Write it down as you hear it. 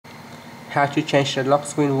how to change the lock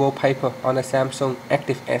screen wallpaper on the Samsung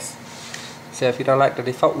Ativ S. So if you don't like the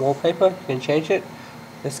default wallpaper, you can change it.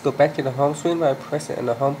 Let's go back to the home screen by pressing on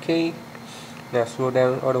the home key. Now scroll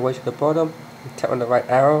down all the way to the bottom, tap on the right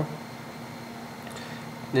arrow,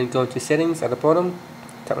 then go into settings at the bottom,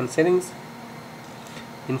 tap on settings.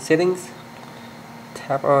 In settings,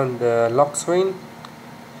 tap on the lock screen.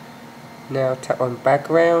 Now tap on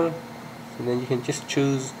background, and then you can just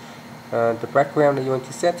choose the background that you want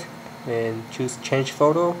to set and choose change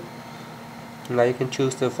photo. Now you can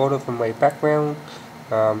choose the photo from my background,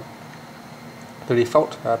 the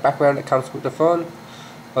default background that comes with the phone,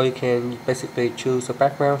 or you can basically choose a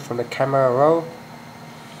background from the camera roll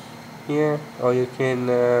here, or you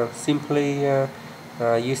can simply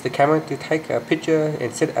use the camera to take a picture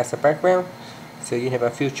and set it as a background. So you have a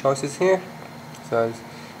few choices here. So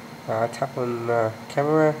tap on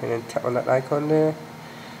camera and then tap on that icon there,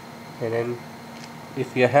 and then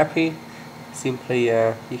if you're happy, simply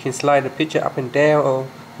you can slide the picture up and down or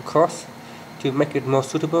across to make it more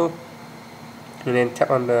suitable, and then tap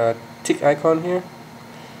on the tick icon here,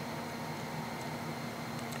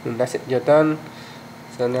 and that's it, you're done.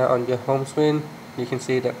 So now on your home screen you can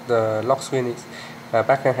see that the lock screen is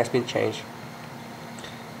background has been changed.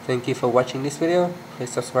 Thank you for watching this video.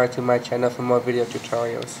 Please subscribe to my channel for more video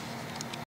tutorials.